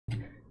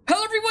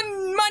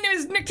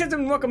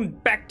Nicktism, welcome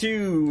back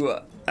to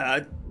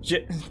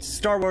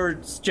Star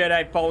Wars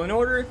Jedi Fallen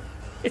Order.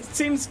 It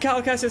seems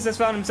Kestis has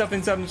found himself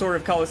in some sort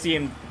of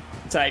Coliseum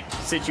type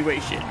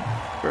situation.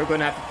 We're going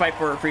to have to fight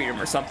for our freedom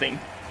or something.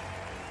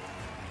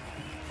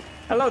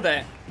 Hello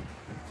there.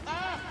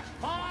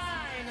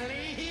 Finally,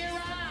 he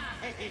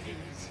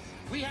arrives.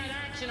 We had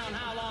action on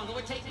how long it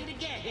would take you to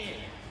get here.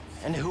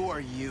 And who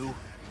are you?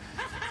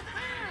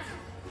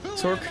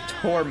 Sork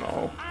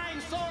Tormo. I'm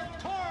Sork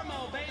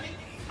Tormo, baby.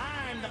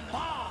 I'm the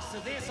boss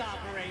of this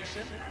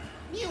operation.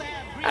 You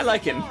have I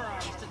like him.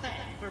 to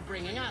thank for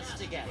bringing us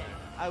together.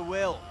 I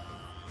will.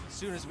 As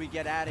soon as we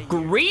get out of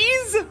here.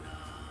 Grease?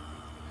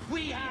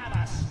 We have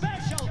a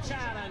special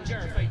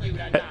challenger for you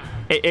tonight.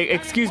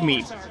 Excuse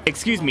me.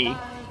 Excuse me.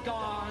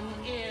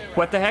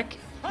 What the heck?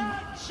 A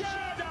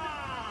Jedi!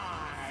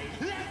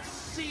 Let's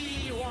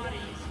see what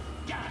he's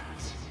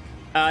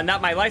got.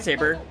 Not my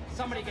lightsaber.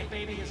 Somebody get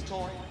baby his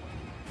toy.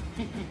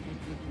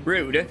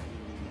 Rude.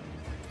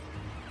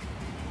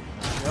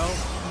 No.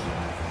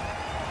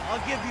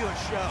 I'll give you a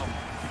show.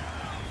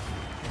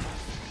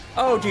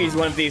 Oh geez,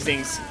 one of these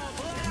things.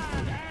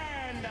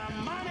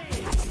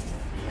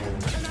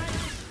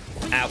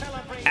 Ow.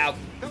 Ow.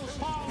 Those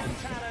fallen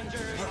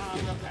challengers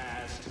of the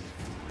past.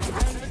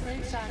 And the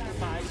great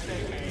sacrifice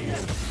they made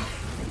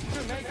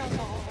to make us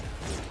all.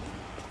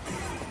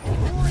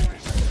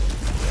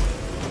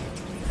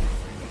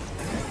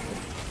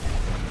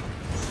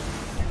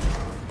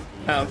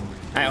 Oh,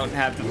 I don't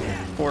have the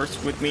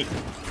force with me.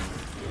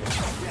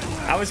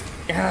 I was...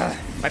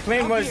 my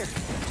plan was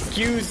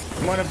to use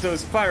one of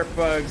those fire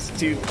bugs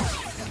to...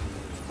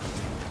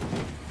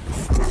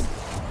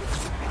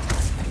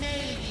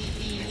 Maybe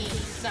he needs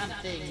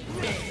something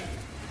big.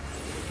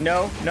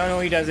 No,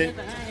 he doesn't.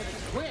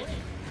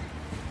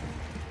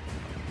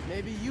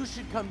 Maybe you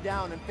should come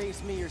down and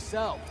face me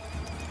yourself.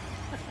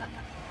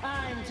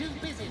 I'm too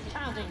busy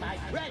counting my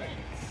credits.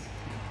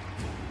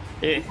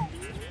 Eh.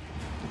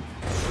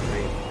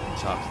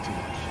 Talks too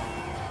much.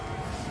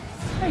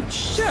 Hey,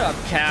 shut up,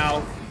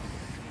 cow.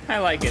 I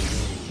like it.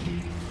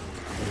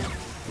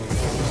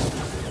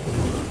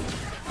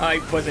 I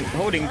wasn't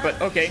holding,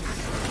 but okay.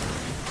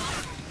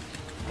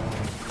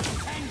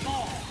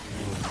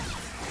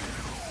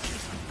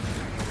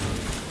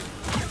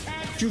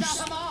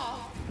 Juice.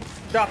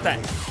 Stop that.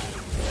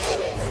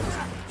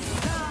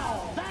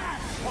 Now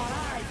that's what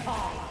I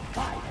call a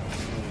fight.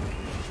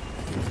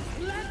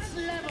 Let's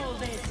level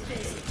this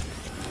thing.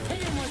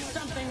 Hit him with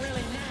something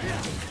really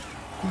nasty.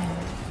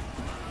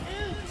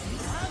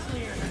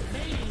 Uglier than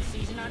mating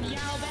season on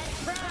Yalbek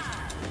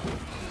Pride.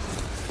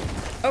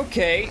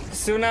 Okay,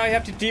 so now I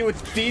have to deal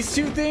with these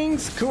two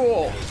things?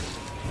 Cool.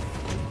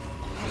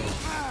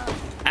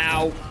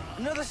 Ow.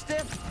 Another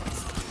step.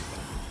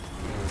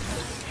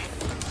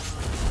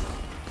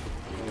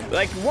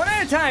 Like, one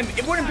at a time,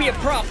 it wouldn't be a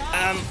problem.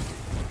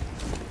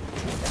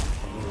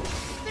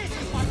 This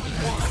is what we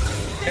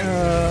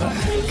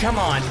want. Come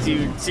on,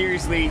 dude.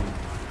 Seriously.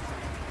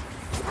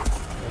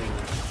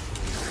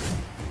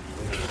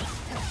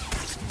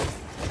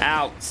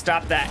 Ow,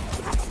 stop that.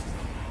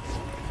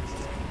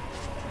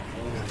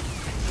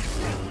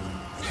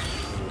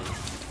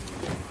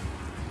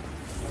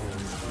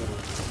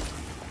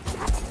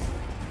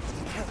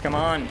 Come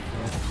on.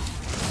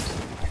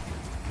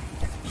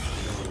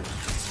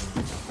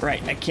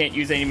 Right, I can't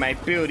use any of my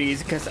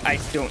abilities because I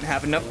don't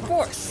have enough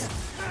force.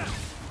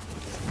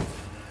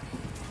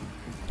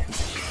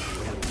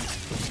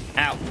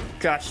 Ow,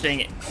 gosh dang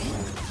it.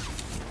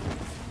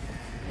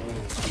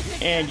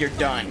 And you're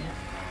done.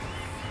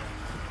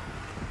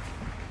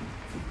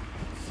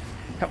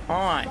 Come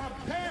on.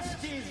 The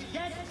best is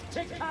yet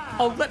to come.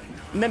 Oh,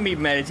 let me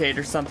meditate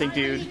or something,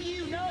 dude.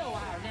 You know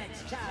our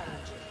next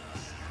challenges.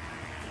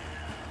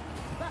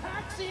 The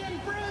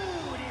Haxian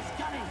Brood is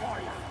coming for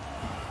you.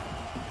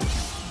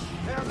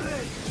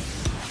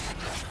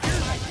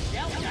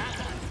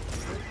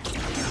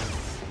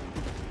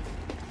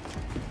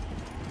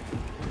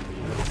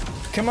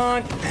 Come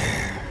on.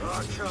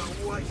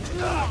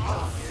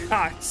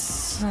 Ah,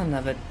 son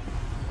of a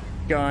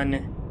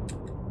gun.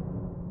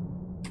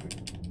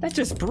 That's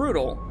just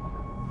brutal.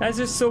 That's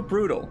just so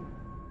brutal.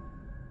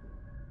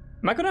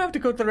 Am I gonna have to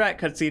go through that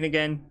cutscene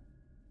again?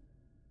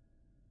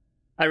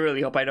 I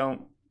really hope I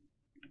don't.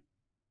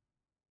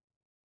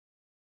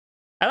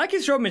 I like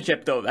his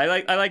showmanship though. I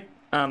like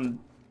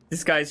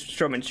this guy's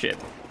showmanship.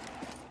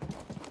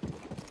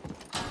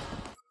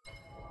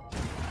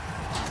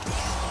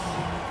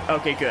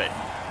 Okay, good.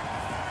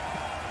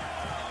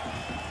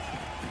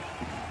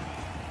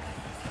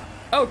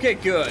 Okay,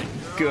 good.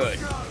 Good.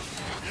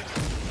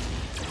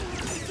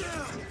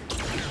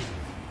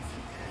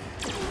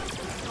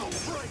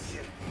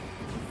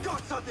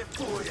 Got something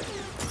for you.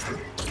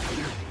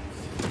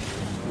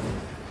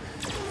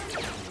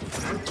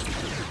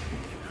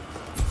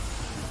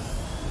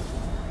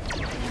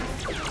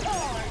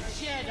 Poor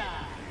Jedi.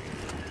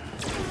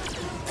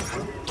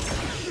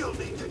 You'll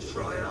need to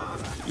try it on.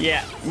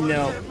 Yeah,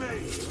 no.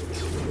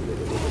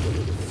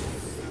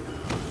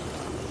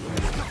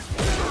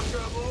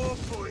 More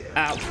for you.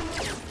 Ow.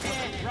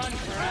 And run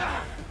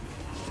forever.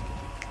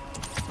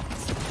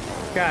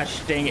 Gosh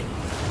dang it.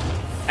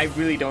 I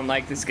really don't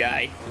like this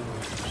guy.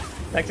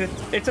 Like,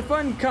 it's a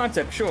fun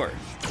concept, sure.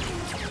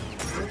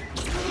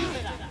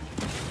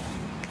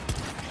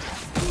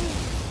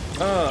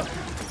 Ugh.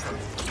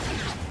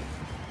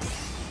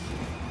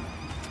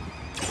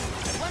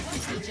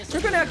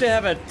 We're gonna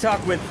have a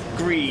talk with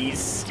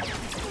Grease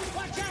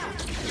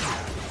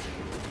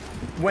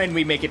when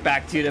we make it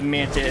back to the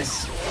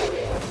Mantis.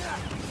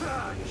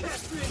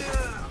 Catch me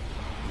now!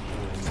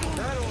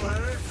 That'll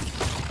hurt.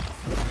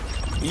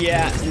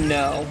 Yeah,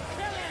 no.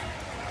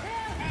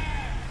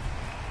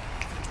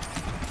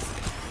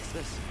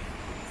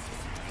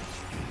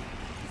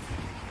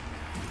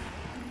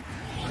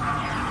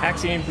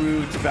 Axiom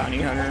Brood's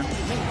bounty hunter.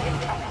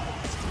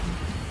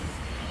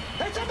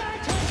 It's a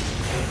mantis!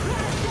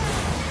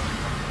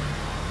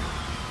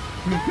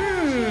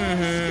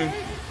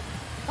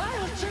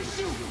 I'll chase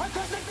you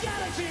across the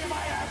galaxy if I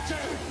have to!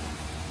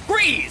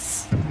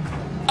 Grease!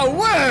 A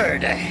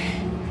word!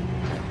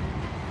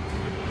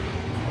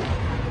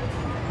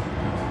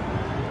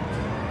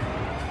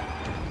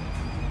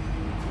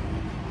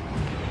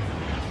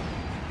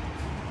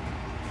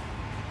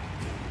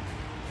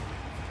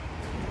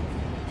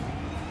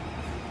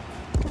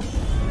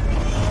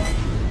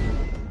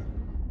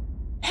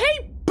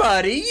 Hey,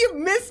 buddy, you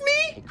miss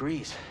me? Hey,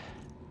 Grease.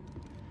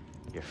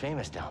 You're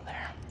famous down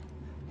there.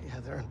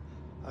 Yeah, they're an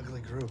ugly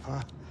group,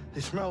 huh?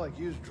 They smell like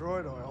used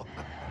droid oil.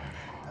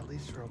 At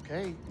least they're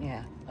okay.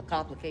 Yeah, a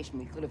complication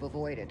we could have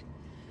avoided.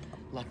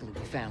 Luckily,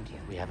 we found you.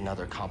 We have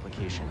another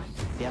complication.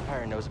 The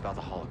Empire knows about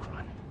the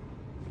holocron.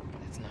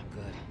 That's not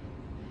good.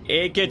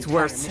 It gets The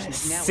entire worse, mission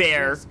is now at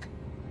Seer. risk.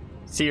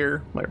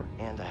 Seer, whatever.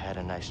 And I had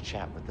a nice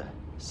chat with the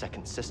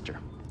second sister,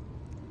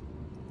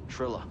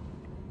 Trilla.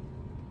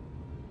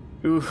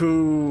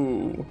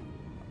 Ooh.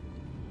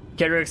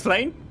 Care to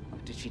explain?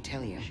 What did she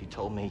tell you? She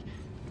told me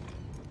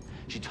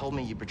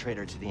you betrayed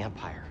her to the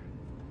Empire.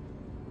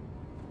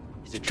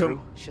 Is it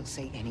true? She'll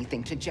say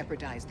anything to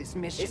jeopardize this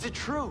mission. Is it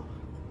true?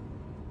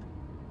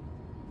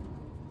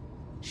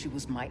 She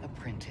was my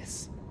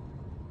apprentice.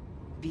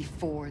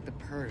 Before the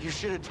Purge. You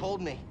should have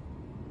told me.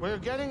 We're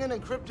getting an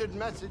encrypted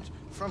message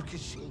from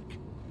Kashyyyk.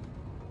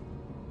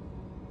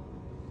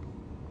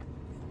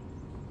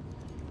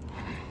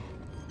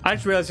 I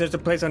just realized there's a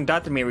place on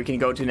Dathomir we can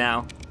go to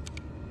now.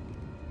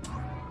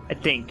 I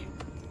think.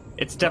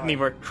 It's definitely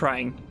worth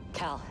trying.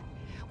 Cal,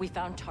 we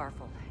found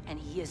Tarful, and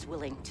he is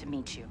willing to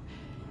meet you.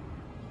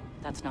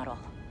 That's not all.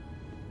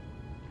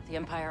 The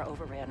Empire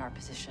overran our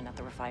position at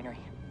the refinery.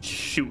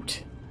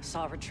 Shoot.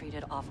 Saw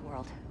retreated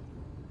off-world.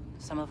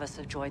 Some of us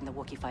have joined the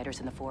Wookiee fighters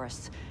in the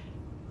forests.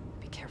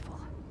 Be careful.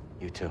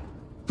 You too.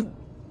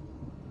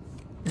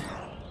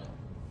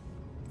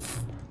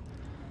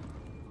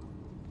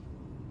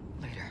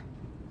 Later.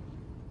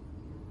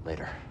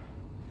 Later.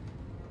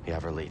 You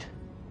have her lead.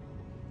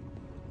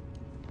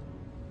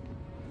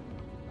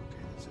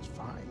 Okay, this is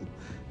fine.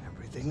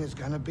 Everything is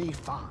gonna be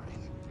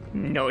fine.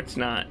 No, it's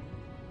not.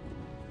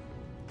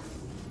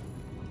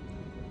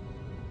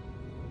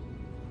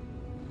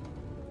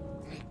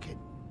 Hey, kid.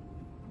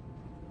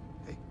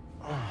 Hey,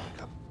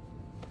 wake up.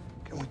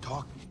 Can we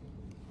talk?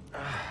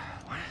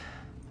 What?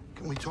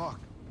 Can we talk?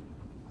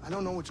 I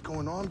don't know what's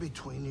going on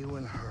between you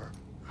and her.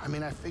 I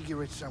mean, I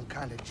figure it's some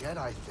kind of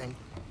Jedi thing,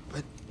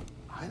 but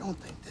I don't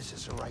think this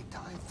is the right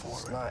time for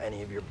It's it. not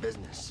any of your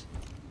business.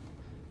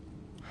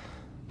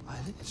 I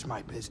think it's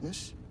my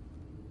business.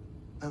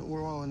 And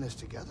we're all in this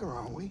together,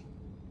 aren't we?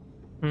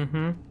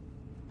 Mm-hmm.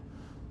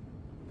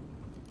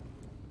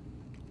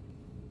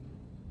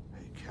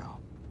 Hey, Cal.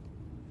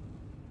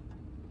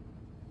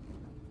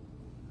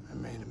 I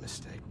made a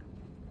mistake.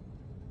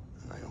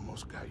 And I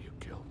almost got you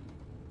killed.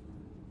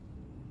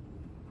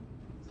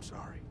 I'm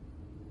sorry.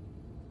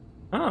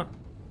 Huh.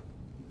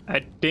 I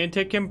didn't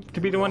take him to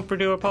be the one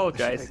to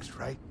apologize. Mistakes,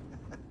 right?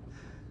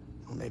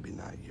 Well, maybe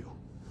not you.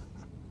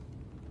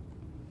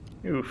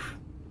 Oof.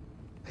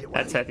 Hey,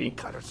 why That's don't you heavy.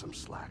 Cut her some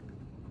slack.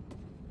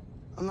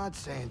 I'm not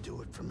saying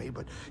do it for me,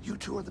 but you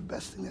two are the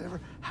best thing that ever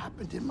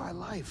happened in my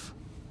life.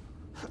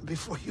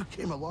 Before you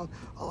came along,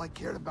 all I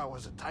cared about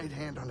was a tight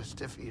hand on a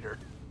stiff eater.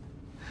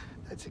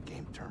 That's a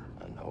game term.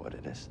 I know what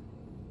it is.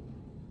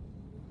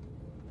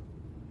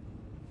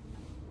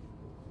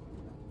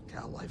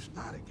 Cal, life's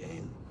not a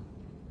game.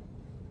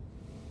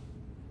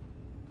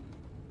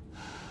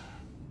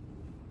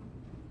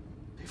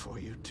 Before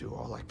you two,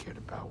 all I cared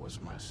about was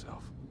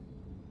myself.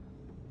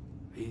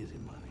 Easy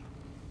money.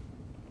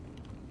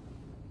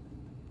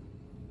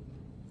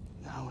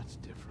 Now it's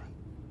different.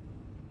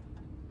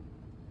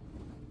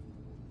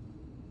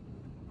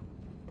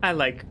 I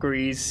like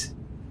Grease.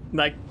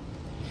 Like,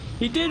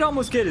 he did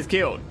almost get us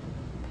killed.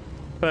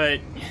 But,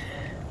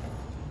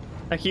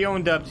 like, he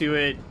owned up to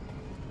it.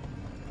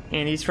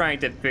 And he's trying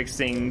to fix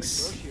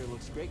things. Here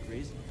looks great,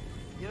 Grease.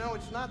 You know,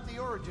 it's not the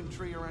origin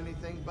tree or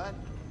anything, but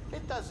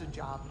it does the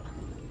job.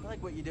 I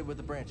like what you did with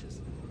the branches.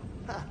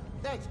 Huh,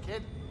 thanks,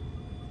 kid.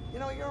 You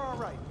know, you're all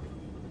right.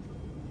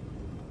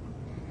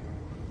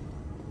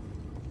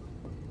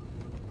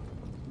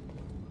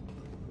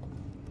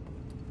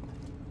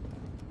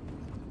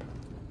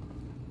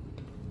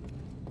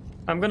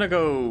 I'm gonna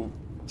go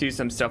do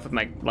some stuff with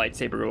my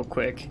lightsaber real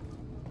quick.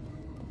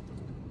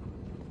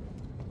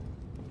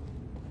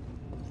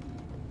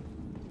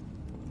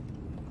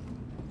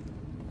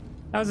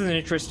 That was an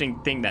interesting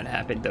thing that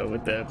happened though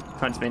with the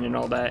Huntsman and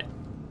all that.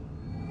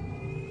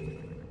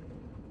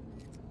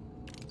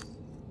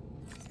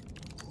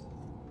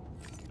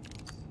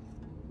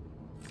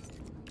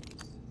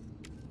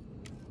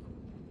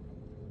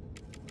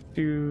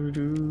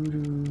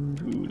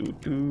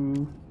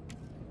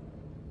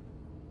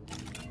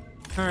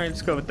 Alright,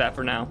 let's go with that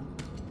for now.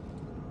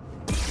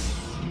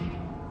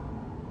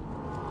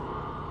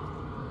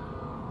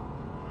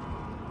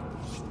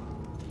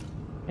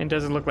 And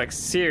doesn't look like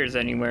Sears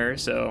anywhere,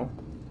 so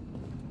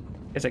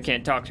guess I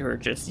can't talk to her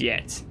just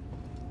yet.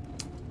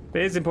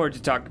 But it is important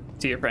to talk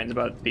to your friends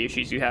about the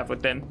issues you have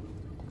with them.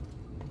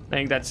 I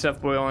think that stuff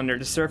boiling under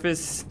the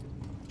surface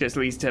just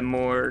leads to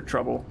more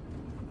trouble.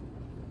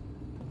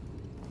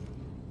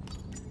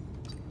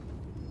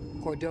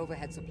 Cordova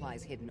had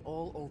supplies hidden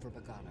all over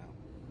Bogano.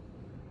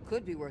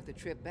 Could be worth a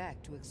trip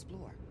back to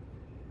explore.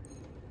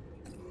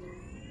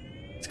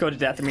 Let's go to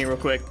Dathomir real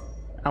quick.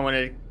 I want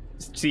to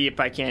see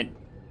if I can't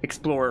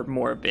explore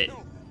more of it.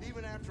 No,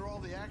 even after all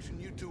the action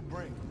you two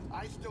bring,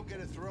 I still get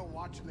a thrill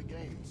watching the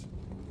games.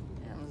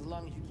 And as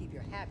long as you keep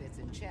your habits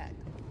in check.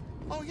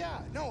 Oh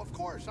yeah, no, of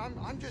course.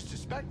 I'm just a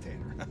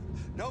spectator.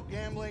 No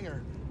gambling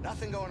or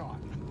nothing going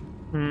on.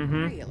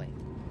 Mm-hmm. Really?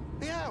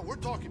 Yeah, we're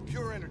talking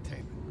pure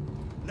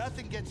entertainment.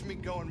 Nothing gets me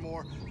going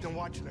more than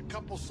watching a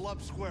couple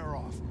slubs square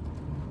off.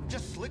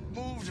 Just slick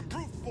moves and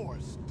brute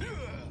force.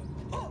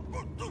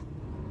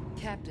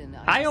 Captain,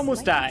 I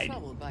almost slightly died.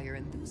 troubled by your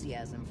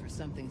enthusiasm for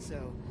something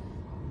so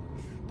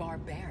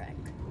barbaric.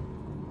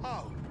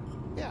 Oh,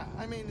 yeah,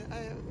 I mean,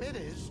 it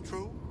is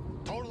true.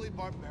 Totally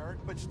barbaric,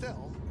 but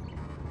still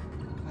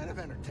kind of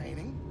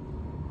entertaining.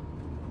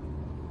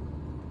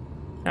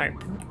 Alright.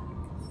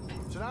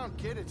 Sit down,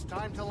 kid. It's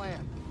time to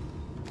land.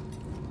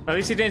 At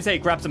least he didn't say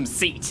grab some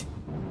seat.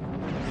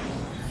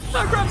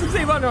 Oh, grab some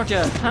seat, why don't you?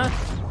 Huh?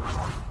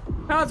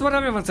 Oh, that's what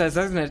everyone says,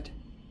 isn't it?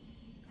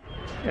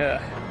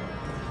 Yeah.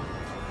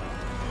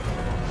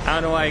 I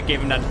don't know why I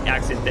gave him that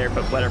accent there,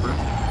 but whatever.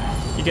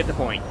 You get the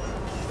point.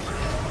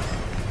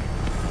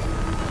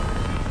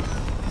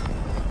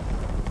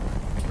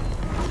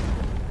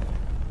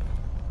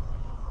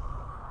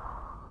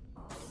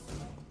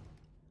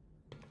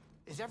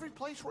 Is every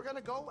place we're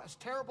gonna go as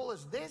terrible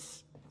as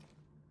this?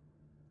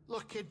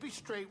 Look, kid, be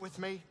straight with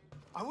me.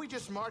 Are we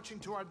just marching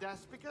to our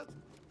deaths? Because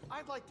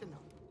I'd like to know.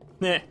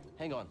 Nah.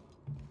 Hang on.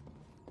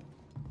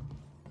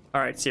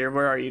 Alright, Sierra,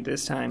 where are you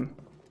this time?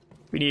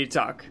 We need to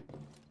talk.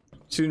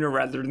 Sooner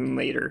rather than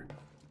later.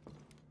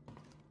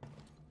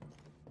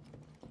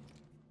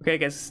 Okay, I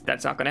guess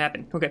that's not gonna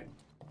happen. Okay.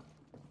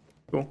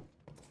 Cool.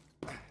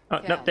 Oh,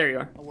 Cal, nope, there you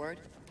are. A word?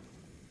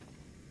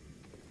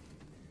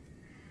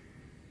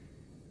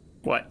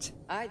 What?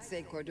 I'd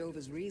say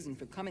Cordova's reason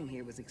for coming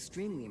here was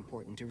extremely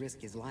important to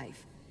risk his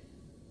life.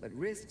 But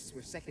risks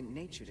were second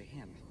nature to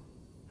him.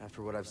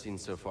 After what I've seen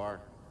so far,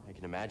 I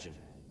can imagine.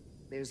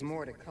 There's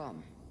more to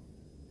come.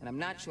 And I'm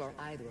not sure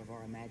either of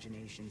our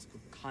imaginations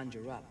could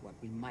conjure up what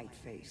we might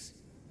face.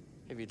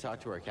 Have you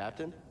talked to our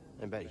captain?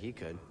 I bet he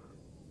could.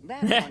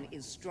 That one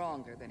is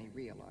stronger than he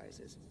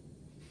realizes.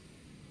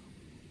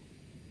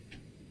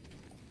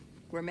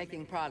 We're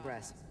making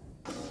progress.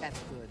 That's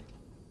good.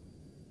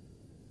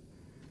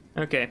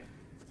 Okay.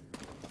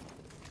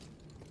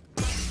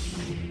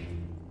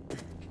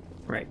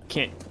 Right,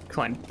 can't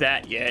climb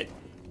that yet,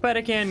 but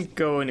I can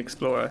go and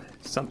explore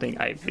something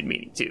I've been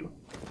meaning to.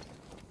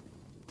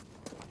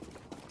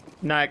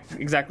 Not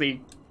exactly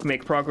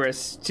make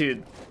progress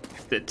to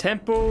the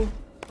temple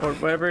or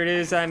whatever it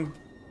is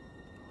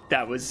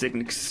that was an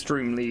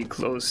extremely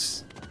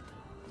close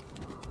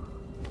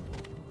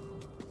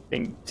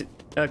thing to,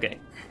 okay.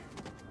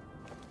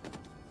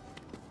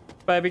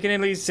 But we can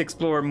at least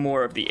explore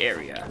more of the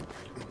area.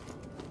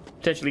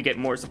 Potentially get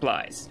more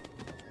supplies.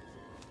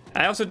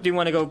 I also do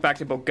want to go back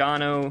to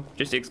Bogano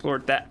just to explore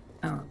that.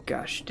 Oh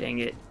gosh, dang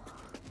it.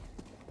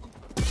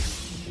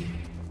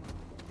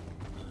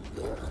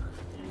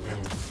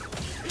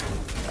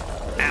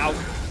 Ow.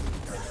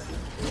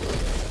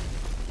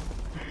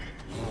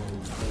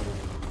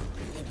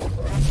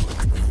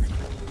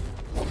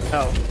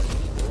 Oh.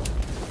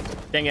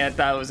 Dang it, I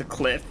thought it was a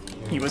cliff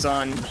he was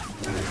on.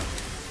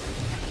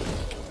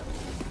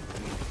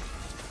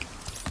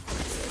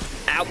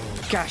 Ow.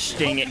 Gosh,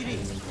 dang it.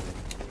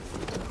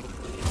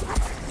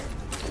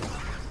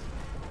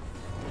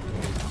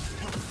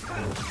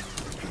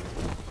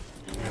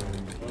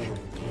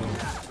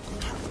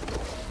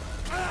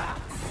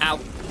 Ow.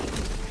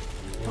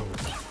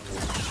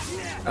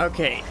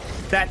 Okay,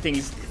 that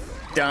thing's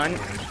done.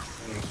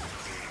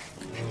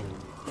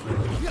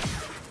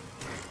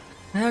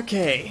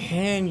 Okay,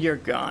 and you're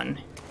gone.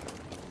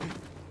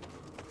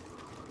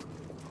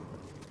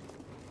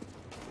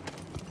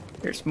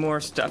 There's more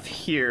stuff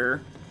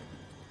here.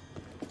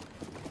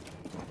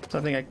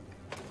 Something I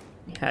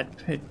had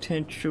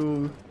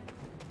potential.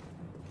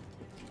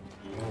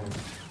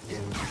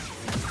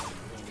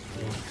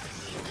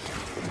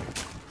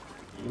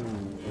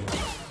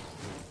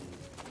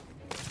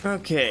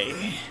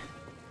 Okay.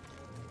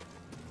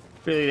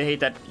 Really hate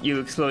that you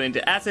explode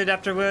into acid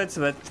afterwards,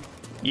 but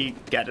you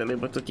gotta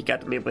live with what you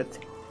gotta live with.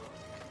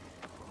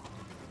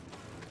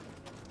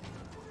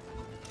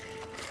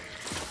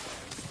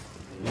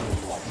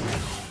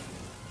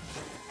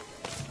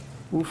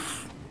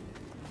 Oof.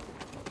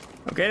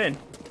 Okay then.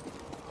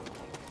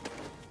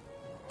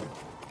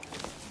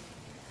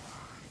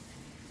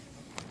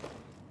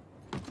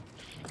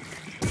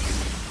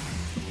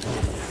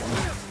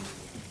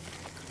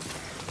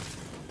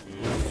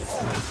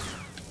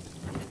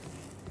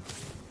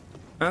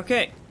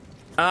 Okay.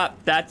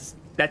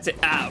 That's it.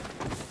 Ow.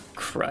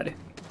 Crud.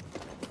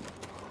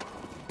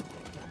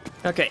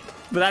 Okay,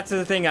 but that's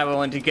the thing I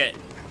wanted to get.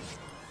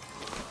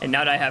 And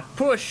now that I have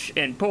push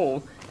and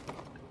pull,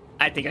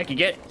 I think I can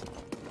get it.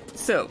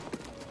 So,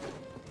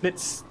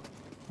 let's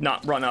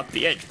not run off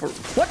the edge for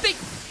what the?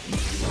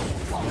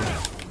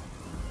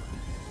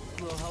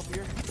 A little help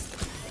here.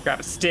 Grab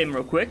a stim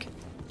real quick.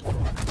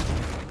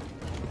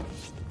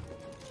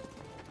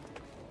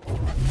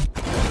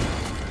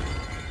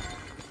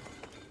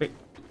 Wait,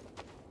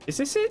 is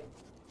this it?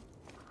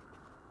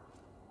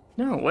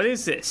 No, what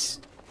is this?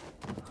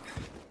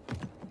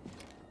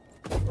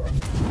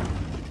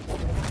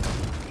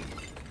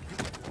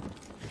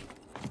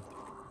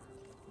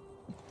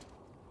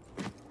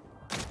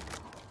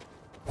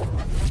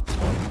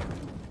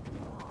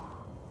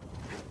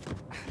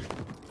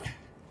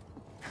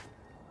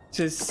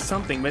 Is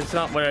something, but it's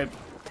not what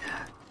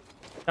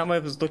I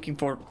was looking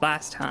for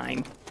last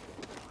time.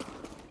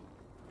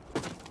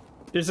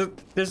 There's a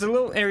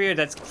little area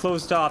that's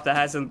closed off that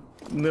has a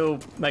little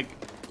like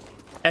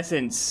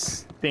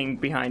essence thing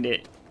behind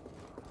it.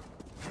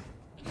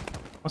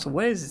 Also,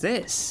 what is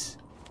this?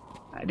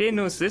 I didn't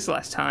notice this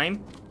last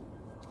time.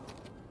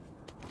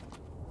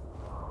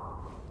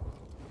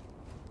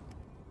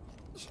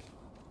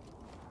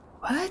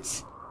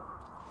 What?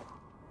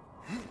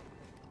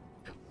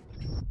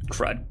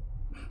 Crud.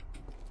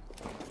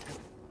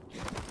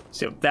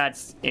 So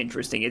that's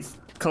interesting. It's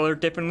colored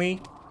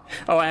differently.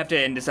 Oh, I have to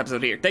end this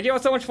episode here. Thank you all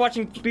so much for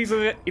watching. Please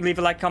leave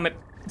a like, comment,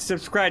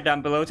 subscribe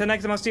down below. Till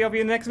next time, I'll see all of you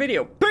in the next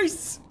video.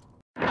 Peace!